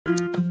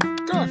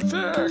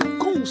Café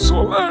com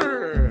solar.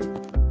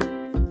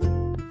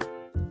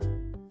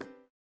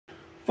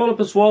 Fala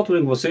pessoal, tudo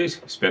bem com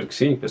vocês? Espero que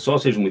sim. Pessoal,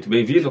 sejam muito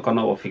bem-vindos ao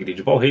canal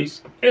Off-grid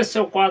Reis. Esse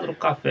é o quadro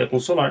Café com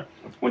Solar,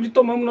 onde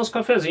tomamos nosso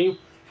cafezinho,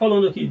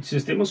 falando aqui de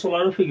sistema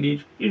solar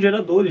off-grid e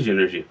geradores de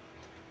energia.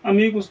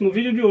 Amigos, no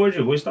vídeo de hoje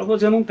eu vou estar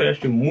fazendo um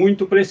teste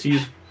muito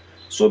preciso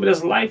sobre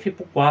as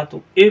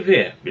LiFePO4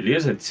 EVE,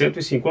 beleza? De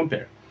 105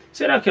 A.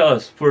 Será que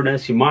elas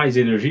fornecem mais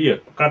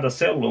energia, cada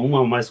célula,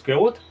 uma mais que a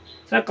outra?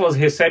 Será que elas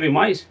recebem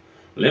mais?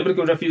 Lembra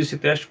que eu já fiz esse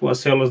teste com as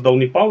células da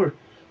Unipower?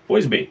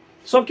 Pois bem,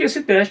 só que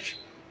esse teste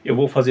eu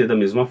vou fazer da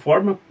mesma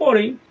forma,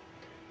 porém,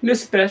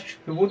 nesse teste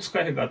eu vou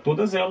descarregar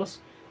todas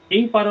elas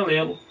em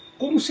paralelo,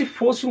 como se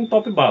fosse um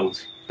top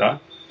balance, tá?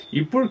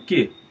 E por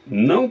quê?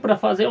 Não para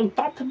fazer um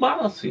top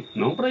balance,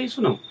 não para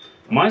isso não,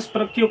 mas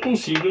para que eu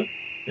consiga,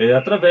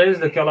 através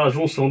daquela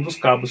junção dos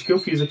cabos que eu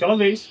fiz aquela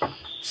vez,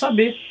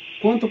 saber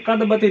quanto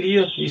cada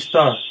bateria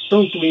está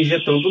tanto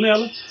injetando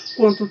nela,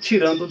 quanto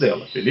tirando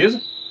dela,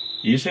 beleza?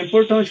 Isso é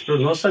importante para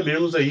nós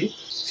sabermos aí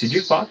se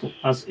de fato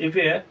as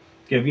EVE,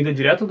 que é vinda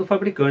direto do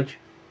fabricante,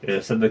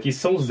 essas daqui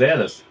são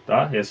zeras,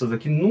 tá? Essas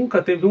daqui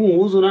nunca teve um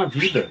uso na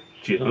vida,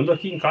 tirando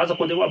aqui em casa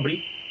quando eu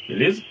abri,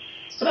 beleza?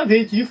 Para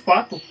ver de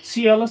fato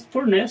se elas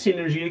fornecem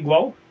energia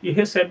igual e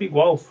recebe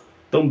igual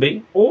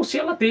também, ou se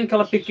ela tem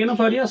aquela pequena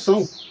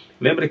variação.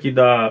 Lembra que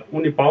da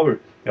Unipower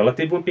ela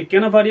teve uma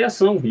pequena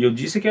variação e eu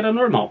disse que era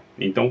normal.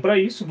 Então para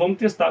isso vamos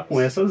testar com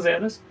essas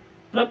zeras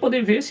para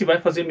poder ver se vai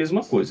fazer a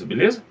mesma coisa,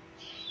 beleza?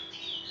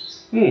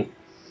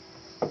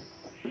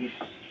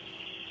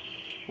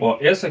 Ó,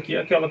 essa aqui é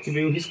aquela que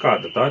veio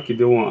riscada, tá? Que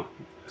deu uma...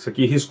 Essa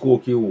aqui riscou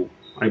aqui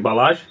a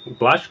embalagem, o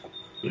plástico,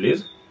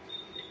 beleza?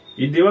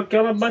 E deu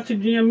aquela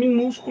batidinha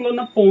minúscula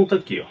na ponta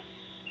aqui, ó.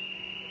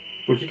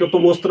 Por que que eu tô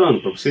mostrando?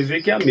 Para vocês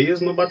verem que é a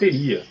mesma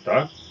bateria,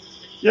 tá?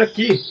 E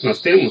aqui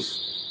nós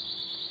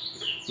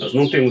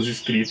não temos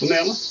escrito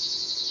nela,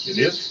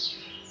 beleza?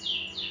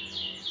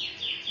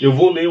 Eu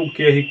vou ler o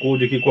QR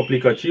Code aqui com o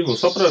aplicativo,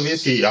 só para ver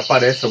se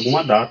aparece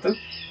alguma data,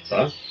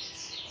 tá?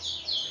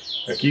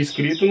 Aqui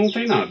escrito não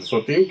tem nada,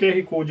 só tem o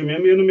QR Code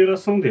mesmo e a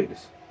numeração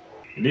deles,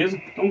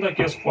 beleza? Então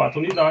daqui as 4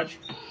 unidades,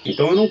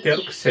 então eu não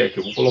quero que seque,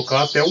 eu vou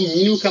colocar até o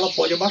mínimo que ela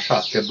pode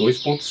abaixar, que é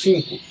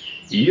 2.5,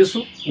 e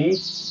isso em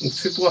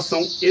situação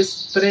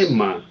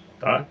extrema,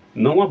 tá?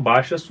 Não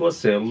abaixe as suas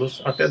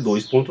células até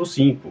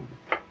 2.5,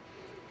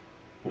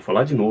 vou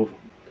falar de novo,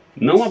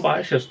 não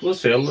abaixe as suas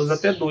células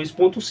até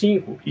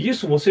 2.5,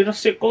 isso você já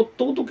secou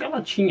tudo que ela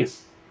tinha,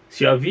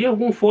 se havia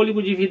algum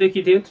fôlego de vida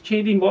aqui dentro tinha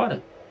ido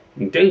embora,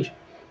 entende?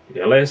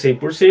 Ela é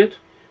 100%,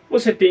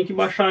 você tem que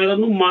baixar ela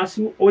no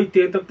máximo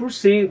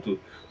 80%,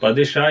 para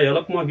deixar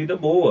ela com uma vida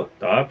boa,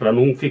 tá? Para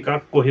não ficar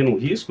correndo o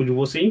risco de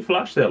você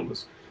inflar as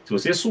células. Se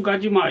você sugar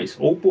demais,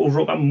 ou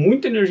jogar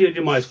muita energia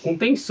demais com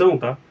tensão,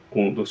 tá?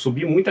 Quando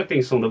subir muita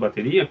tensão da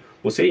bateria,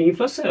 você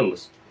infla as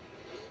células.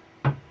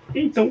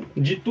 Então,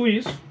 dito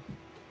isso,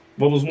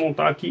 vamos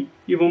montar aqui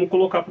e vamos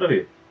colocar para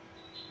ver.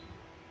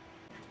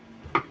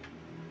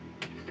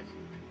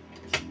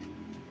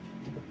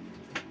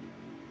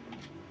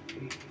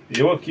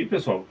 Eu aqui,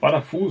 pessoal,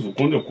 parafuso,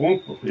 quando eu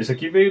compro, esse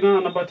aqui veio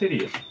na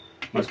bateria.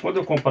 Mas quando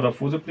eu compro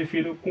parafuso, eu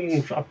prefiro com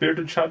um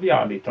aperto de chave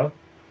Allen, tá?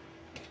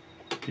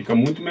 Fica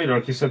muito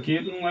melhor, que isso aqui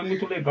não é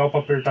muito legal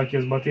para apertar aqui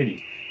as baterias.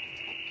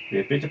 De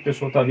repente a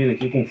pessoa tá vindo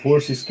aqui com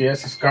força,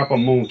 esquece, escapa a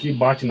mão aqui,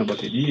 bate na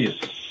bateria.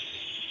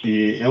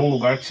 E é um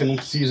lugar que você não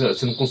precisa,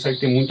 você não consegue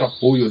ter muito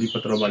apoio ali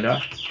para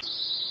trabalhar.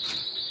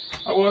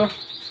 Agora,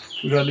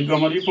 já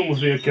ligamos ali,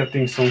 vamos ver aqui a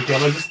tensão que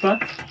elas estão.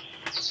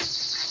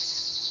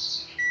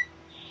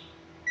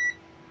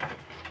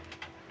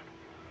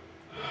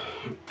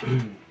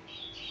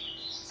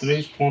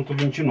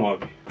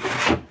 3.29.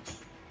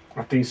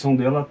 A tensão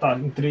dela está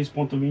em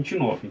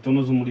 3.29. Então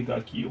nós vamos ligar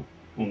aqui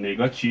o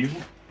negativo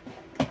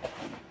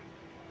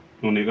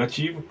no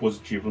negativo,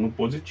 positivo no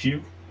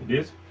positivo,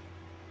 beleza?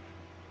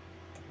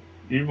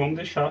 E vamos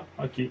deixar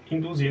aqui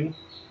induzindo,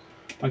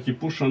 aqui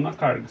puxando a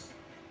carga.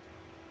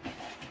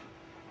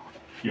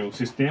 Aqui é o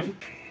sistema.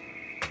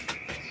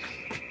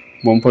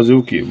 Vamos fazer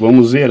o que?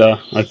 Vamos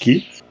zerar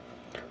aqui,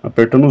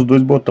 apertando os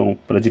dois botões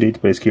para a direita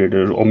e para a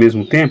esquerda ao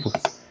mesmo tempo.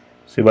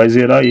 Você vai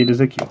zerar eles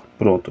aqui, ó.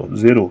 Pronto, ó,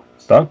 zerou,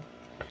 tá?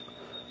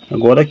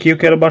 Agora aqui eu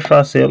quero baixar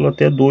a célula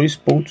até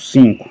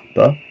 2.5,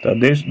 tá? Tá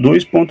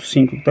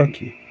 2.5 que tá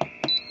aqui.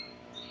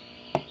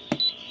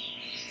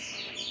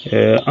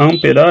 A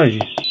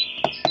amperagem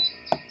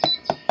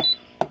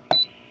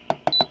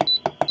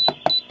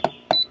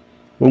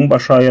vamos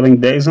baixar ela em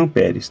 10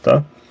 amperes,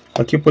 tá?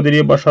 Aqui eu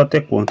poderia baixar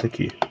até quanto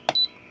aqui?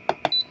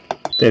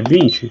 Até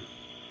 20?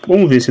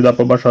 Vamos ver se dá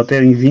para baixar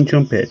até em 20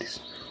 amperes.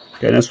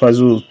 Que aí nós faz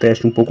o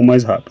teste um pouco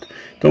mais rápido.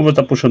 Então eu vou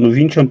estar puxando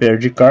 20 amperes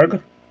de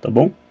carga, tá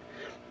bom?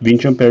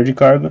 20 amperes de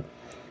carga.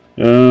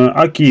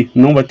 Aqui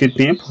não vai ter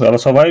tempo, ela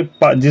só vai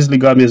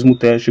desligar mesmo o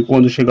teste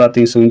quando chegar a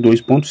tensão em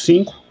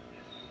 2.5,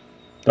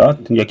 tá?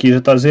 E aqui já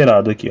está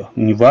zerado aqui, ó,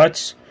 em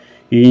watts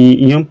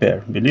e em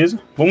ampere,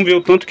 beleza? Vamos ver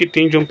o tanto que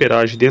tem de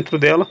amperagem dentro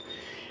dela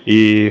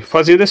e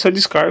fazendo essa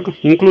descarga.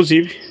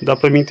 Inclusive dá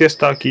para mim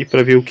testar aqui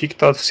para ver o que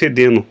está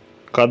cedendo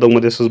cada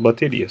uma dessas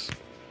baterias.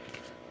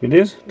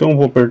 Beleza? Então eu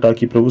vou apertar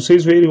aqui para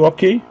vocês verem o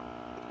OK.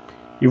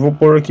 E vou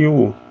pôr aqui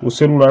o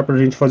celular para a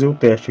gente fazer o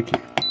teste aqui.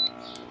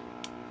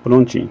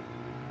 Prontinho.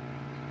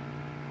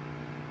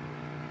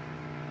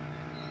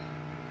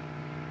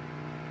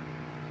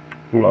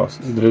 Vamos lá,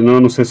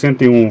 drenando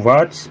 61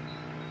 watts,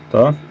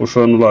 tá?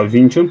 Puxando lá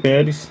 20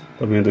 amperes,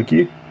 tá vendo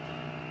aqui?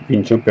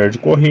 20 amperes de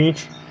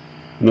corrente.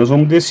 Nós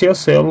vamos descer a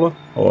célula,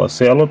 ó, a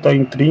célula está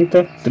em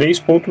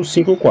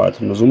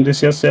 3.54. Nós vamos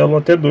descer a célula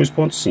até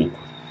 2.5.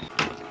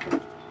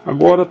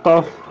 Agora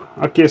tá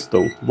a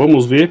questão.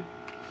 Vamos ver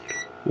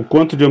o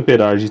quanto de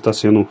amperagem está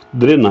sendo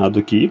drenado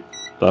aqui,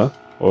 tá?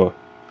 Ó,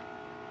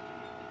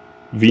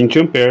 20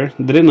 amperes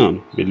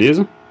drenando,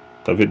 beleza?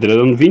 Tá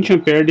drenando 20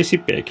 amperes desse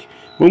pack.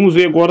 Vamos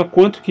ver agora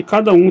quanto que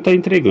cada um está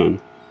entregando.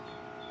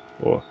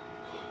 Ó,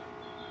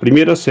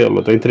 primeira célula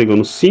está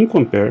entregando 5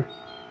 amperes,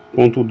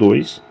 ponto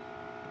 2.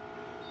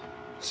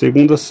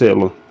 Segunda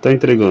célula está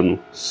entregando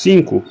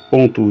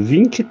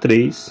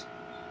 5.23.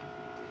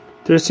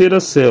 Terceira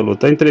célula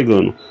está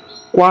entregando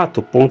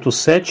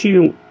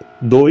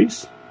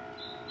 4.72.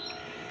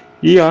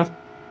 E a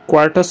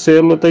quarta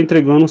célula está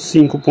entregando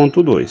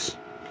 5.2.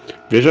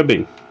 Veja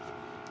bem,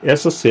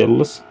 essas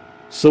células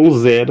são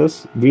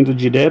zeras vindo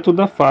direto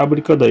da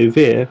fábrica da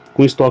EVE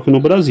com estoque no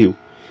Brasil.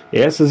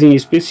 Essas em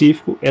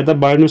específico é da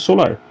Barney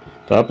Solar,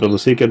 tá? Para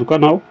você que é do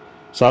canal,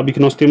 sabe que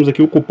nós temos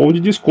aqui o cupom de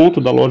desconto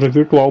da loja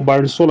virtual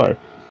Barney Solar.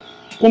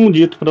 Como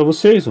dito para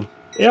vocês, ó,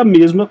 é a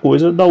mesma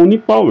coisa da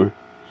Unipower.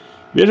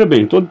 Veja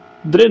bem, estou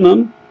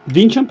drenando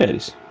 20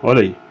 amperes.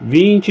 Olha aí,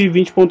 20,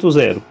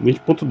 20.0,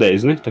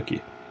 20.10, né? Tá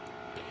aqui.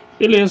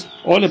 Beleza,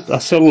 olha a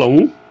célula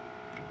 1.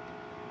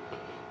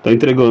 Está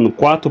entregando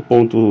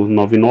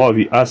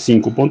 4.99 a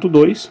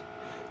 5.2.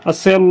 A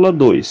célula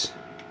 2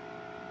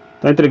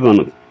 está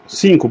entregando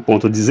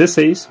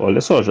 5.16.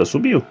 Olha só, já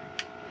subiu.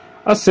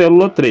 A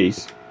célula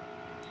 3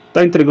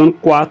 está entregando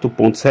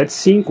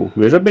 4.75.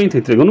 Veja bem, está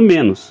entregando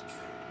menos.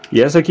 E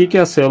essa aqui que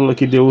é a célula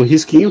que deu o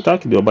risquinho, tá?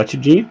 Que deu a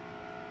batidinha.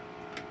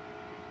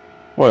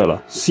 Olha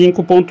lá,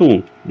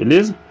 5.1,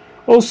 beleza?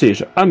 Ou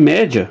seja, a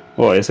média,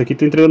 ó, essa aqui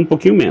está entregando um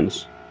pouquinho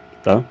menos,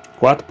 tá?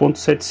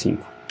 4.75.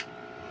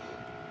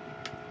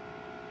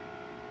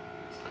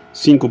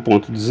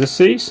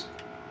 5.16,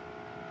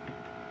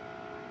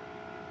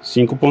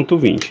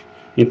 5.20.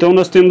 Então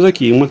nós temos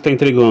aqui uma que está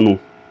entregando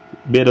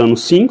beirando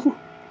 5,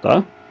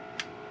 tá?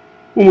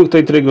 Uma que está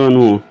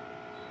entregando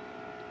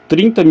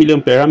 30 mA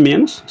a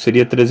menos, que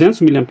seria 300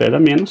 mA a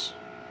menos.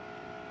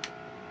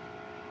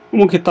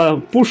 Uma que está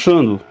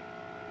puxando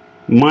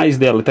mais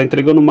dela, está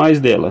entregando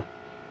mais dela,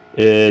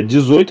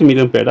 18 mA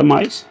a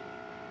mais.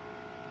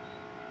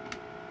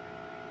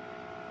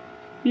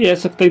 E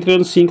essa que está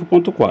entregando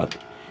 5.4.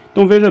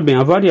 Então veja bem,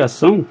 a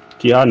variação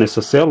que há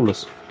nessas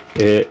células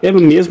é a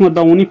mesma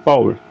da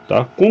Unipower,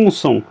 tá? Como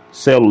são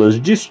células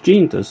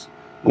distintas,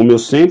 como eu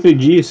sempre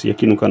disse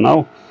aqui no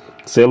canal,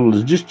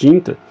 células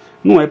distintas,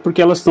 não é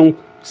porque elas são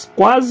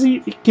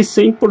quase que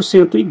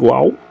 100%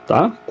 igual,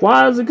 tá?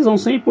 Quase que são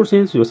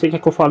 100%, se você quer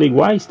que eu fale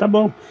iguais, tá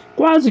bom.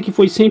 Quase que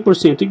foi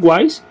 100%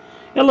 iguais,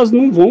 elas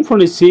não vão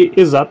fornecer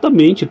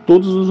exatamente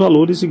todos os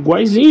valores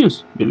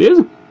iguaizinhos,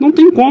 beleza? Não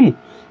tem como.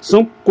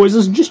 São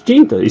coisas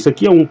distintas. Isso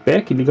aqui é um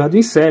pack ligado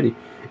em série.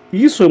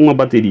 Isso é uma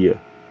bateria.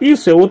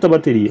 Isso é outra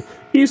bateria.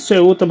 Isso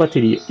é outra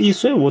bateria.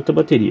 Isso é outra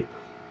bateria.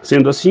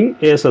 Sendo assim,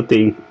 essa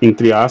tem,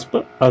 entre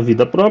aspas, a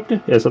vida própria.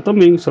 Essa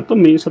também, essa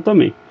também, essa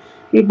também.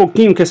 Um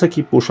pouquinho que essa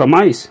aqui puxa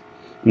mais.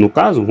 No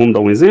caso, vamos dar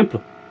um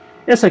exemplo.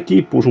 Essa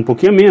aqui puxa um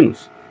pouquinho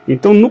menos.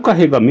 Então, no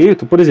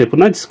carregamento, por exemplo,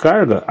 na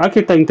descarga, a que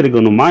está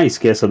entregando mais,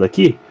 que é essa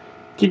daqui,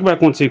 o que vai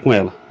acontecer com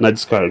ela na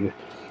descarga?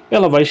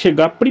 Ela vai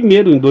chegar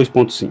primeiro em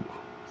 2.5.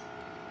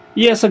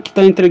 E essa que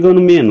está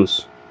entregando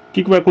menos, o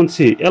que vai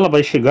acontecer? Ela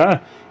vai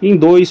chegar em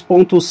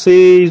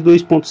 2.6,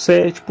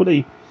 2.7, por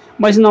aí.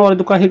 Mas na hora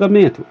do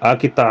carregamento, a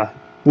que está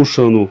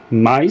puxando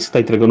mais, está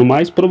entregando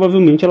mais,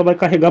 provavelmente ela vai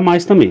carregar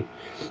mais também.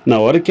 Na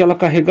hora que ela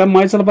carregar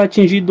mais, ela vai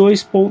atingir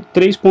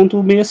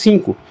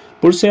 3.65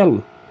 por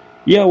célula.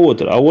 E a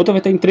outra vai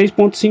estar em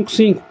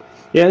 3.55.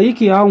 É aí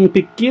que há um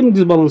pequeno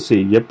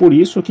desbalanceio. E é por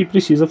isso que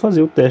precisa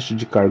fazer o teste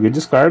de carga e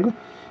descarga.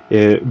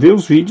 Ver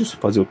os vídeos,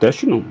 fazer o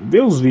teste não,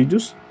 ver os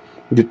vídeos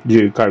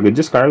de carga e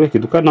descarga aqui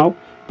do canal,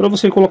 para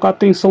você colocar a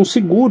tensão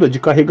segura de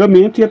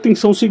carregamento e a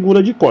tensão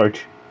segura de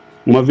corte.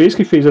 Uma vez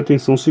que fez a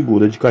tensão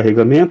segura de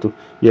carregamento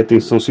e a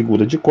tensão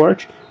segura de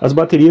corte, as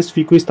baterias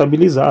ficam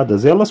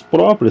estabilizadas. Elas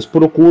próprias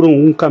procuram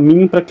um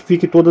caminho para que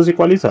fique todas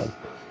equalizadas.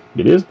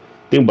 Beleza?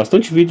 Tenho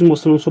bastante vídeos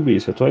mostrando sobre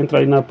isso. É só entrar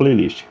aí na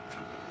playlist.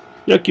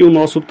 E aqui o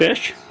nosso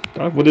teste,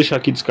 tá? Vou deixar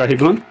aqui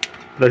descarregando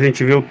para a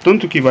gente ver o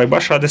tanto que vai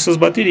baixar dessas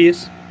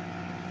baterias.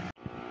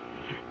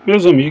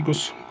 Meus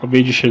amigos,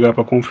 acabei de chegar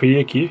para conferir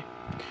aqui.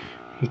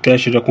 O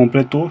teste já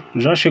completou.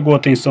 Já chegou a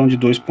tensão de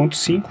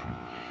 2.5.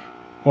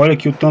 Olha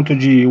aqui o tanto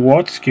de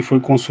watts que foi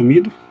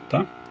consumido,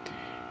 tá?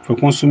 Foi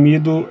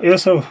consumido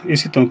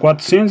esse tanto,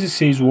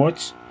 406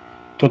 watts.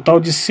 Total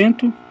de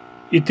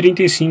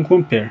 135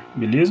 amperes,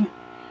 beleza?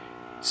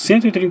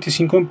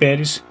 135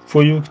 amperes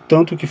foi o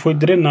tanto que foi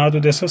drenado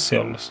dessas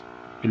células,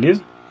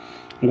 beleza?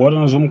 Agora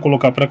nós vamos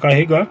colocar para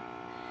carregar.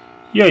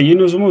 E aí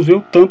nós vamos ver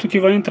o tanto que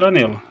vai entrar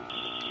nela.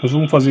 Nós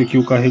vamos fazer aqui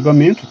o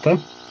carregamento, tá?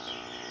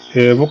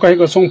 Vou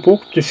carregar só um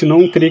pouco, porque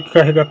senão eu teria que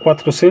carregar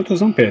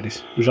 400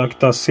 amperes. Já que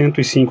está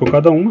 105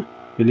 cada uma,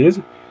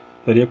 beleza?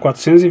 Daria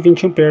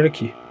 420 amperes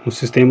aqui, no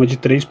sistema de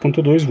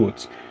 3.2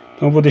 volts.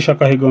 Então eu vou deixar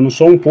carregando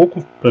só um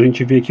pouco, para a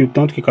gente ver aqui o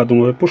tanto que cada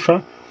uma vai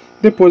puxar.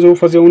 Depois eu vou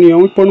fazer a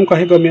união e pôr num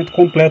carregamento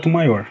completo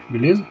maior,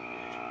 beleza?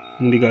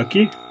 Vamos ligar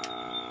aqui.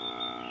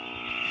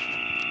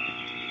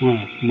 Ó,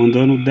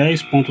 mandando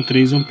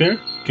 10.3 amperes,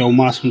 que é o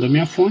máximo da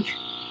minha fonte,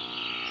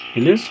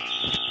 beleza?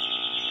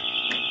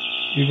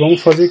 E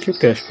vamos fazer aqui o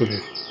teste para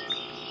ver.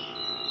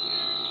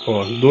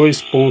 Ó,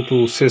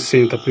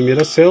 2.60 a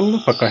primeira célula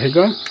para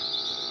carregar,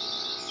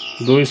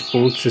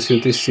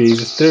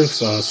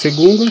 2.66 a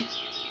segunda,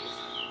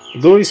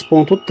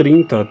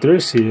 2.30 a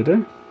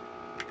terceira,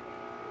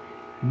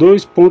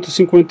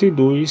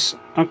 2.52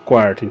 a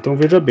quarta. Então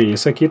veja bem,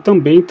 essa aqui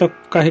também está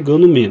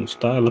carregando menos,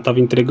 tá? Ela estava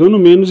entregando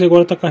menos e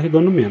agora está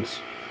carregando menos.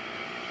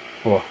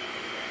 Ó,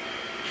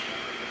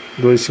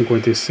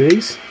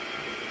 2,56,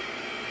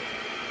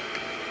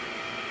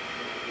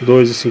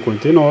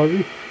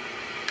 2,59,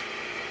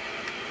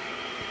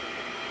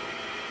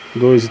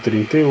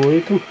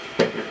 2,38,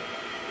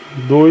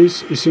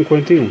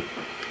 2,51.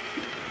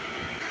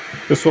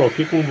 Pessoal,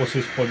 aqui como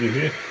vocês podem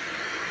ver,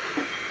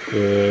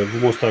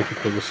 vou mostrar aqui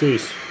para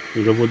vocês.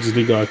 Eu já vou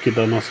desligar aqui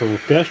da nossa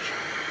teste,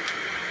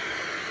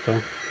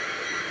 tá?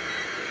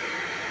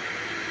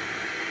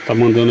 Tá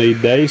mandando aí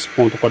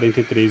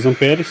 10.43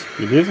 amperes,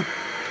 beleza?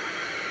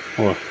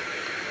 Ó,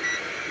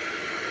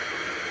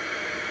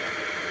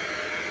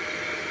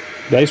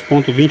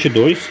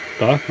 10.22,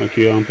 tá?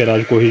 Aqui é a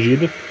amperagem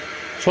corrigida.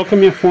 Só que a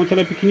minha fonte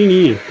ela é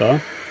pequenininha, tá?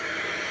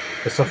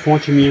 Essa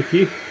fonte minha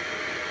aqui,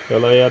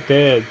 ela é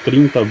até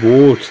 30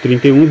 volts,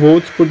 31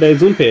 volts por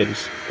 10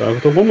 amperes, tá?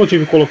 Então como eu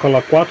tive que colocar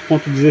lá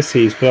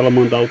 4.16 para ela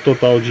mandar o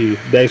total de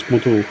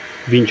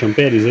 10.20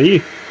 amperes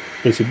aí,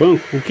 nesse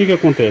banco, o que que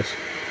acontece?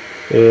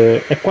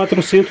 É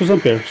 400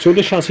 amperes. Se eu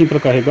deixar assim para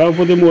carregar, eu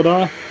vou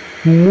demorar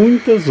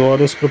muitas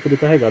horas para poder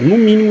carregar. No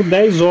mínimo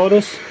 10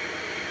 horas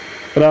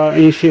para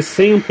encher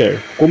 100 amperes.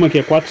 Como aqui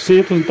é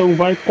 400, então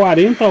vai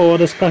 40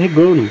 horas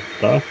carregando,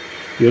 tá?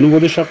 Eu não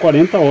vou deixar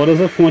 40 horas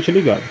a fonte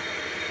ligada.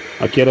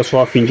 Aqui era só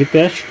a fim de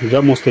teste,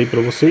 já mostrei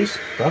para vocês,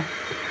 tá?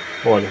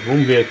 Olha,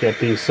 vamos ver aqui a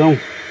tensão.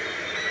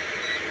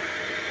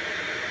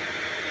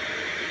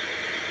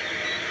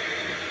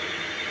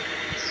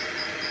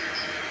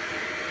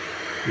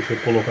 Deixa eu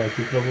colocar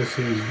aqui para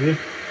vocês verem.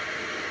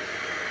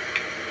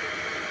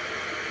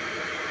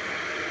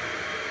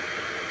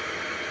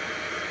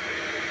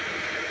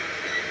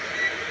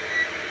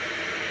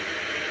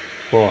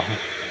 Ó,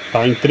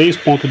 tá em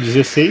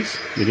 3.16,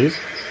 beleza?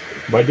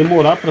 Vai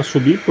demorar para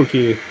subir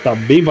porque tá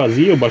bem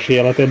vazia. Eu baixei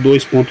ela até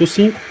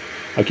 2.5.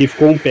 Aqui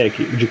ficou um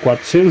pack de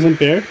 400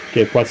 amperes, que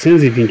é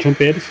 420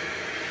 amperes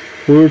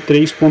por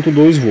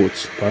 3.2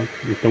 volts, tá?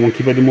 Então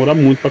aqui vai demorar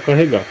muito para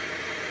carregar,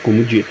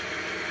 como dito.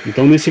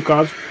 Então nesse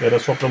caso era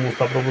só para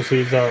mostrar para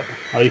vocês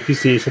a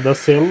eficiência das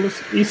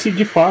células e se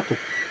de fato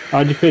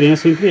há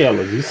diferença entre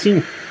elas. E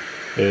sim,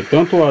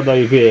 tanto a da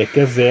EVE, que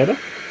é zero,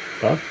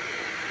 tá?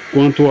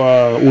 Quanto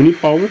a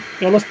Unipower,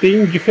 elas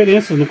têm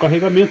diferenças no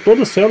carregamento.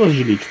 Todas as células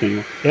de lítio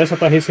têm. Essa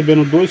está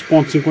recebendo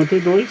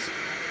 2.52,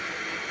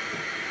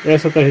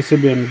 essa está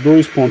recebendo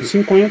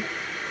 2.50,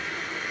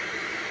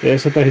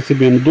 essa está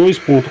recebendo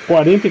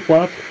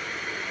 2.44,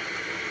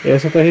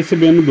 essa está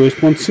recebendo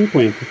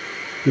 2.50.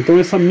 Então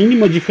essa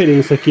mínima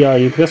diferença que há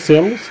entre as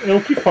células é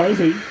o que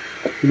faz aí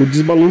o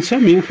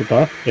desbalanceamento,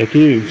 tá? É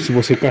que se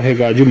você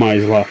carregar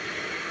demais lá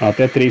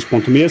até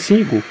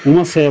 3.65,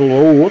 uma célula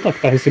ou outra que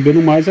está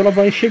recebendo mais, ela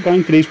vai chegar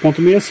em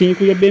 3.65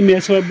 e a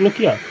BMS vai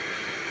bloquear.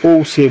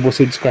 Ou se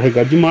você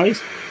descarregar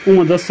demais,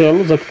 uma das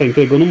células, a que está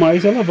entregando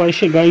mais, ela vai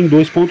chegar em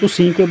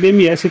 2.5 e a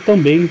BMS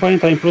também vai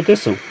entrar em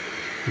proteção.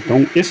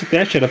 Então esse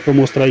teste era para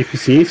mostrar a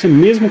eficiência,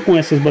 mesmo com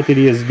essas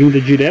baterias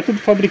vindas direto do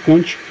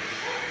fabricante.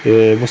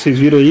 Vocês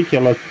viram aí que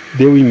ela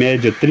deu em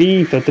média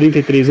 30,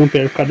 33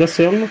 amperes cada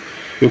célula.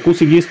 Eu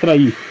consegui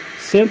extrair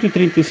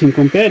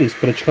 135 amperes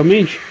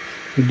praticamente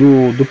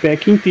do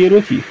pack inteiro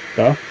aqui,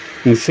 tá?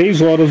 Em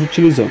 6 horas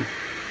utilizando.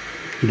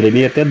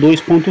 Drenei até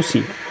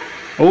 2.5.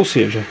 Ou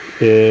seja,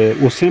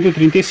 o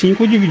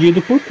 135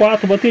 dividido por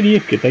 4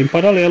 baterias, porque está em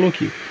paralelo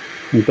aqui.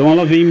 Então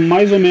ela vem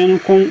mais ou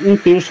menos com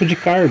 1/3 de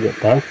carga,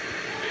 tá?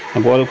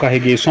 Agora eu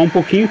carreguei só um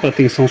pouquinho para a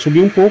tensão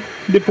subir um pouco.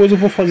 Depois eu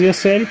vou fazer a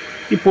série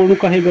e pôr no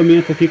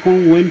carregamento aqui com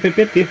o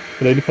MPPT,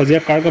 para ele fazer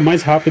a carga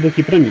mais rápida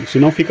aqui para mim.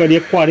 Senão ficaria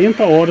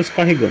 40 horas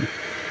carregando.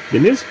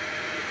 Beleza?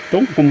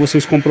 Então, como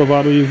vocês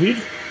comprovaram aí o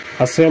vídeo,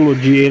 a célula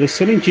de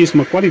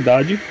excelentíssima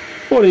qualidade,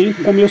 porém,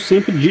 como eu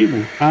sempre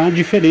digo, há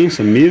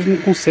diferença, mesmo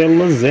com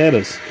células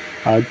zeras.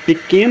 Há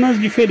pequenas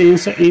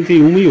diferenças entre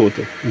uma e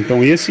outra.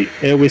 Então esse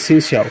é o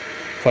essencial,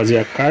 fazer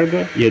a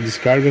carga e a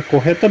descarga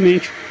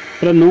corretamente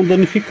para não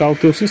danificar o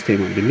teu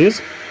sistema,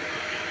 beleza?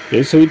 É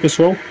isso aí,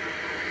 pessoal.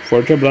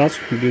 Forte abraço,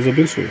 Deus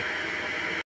abençoe.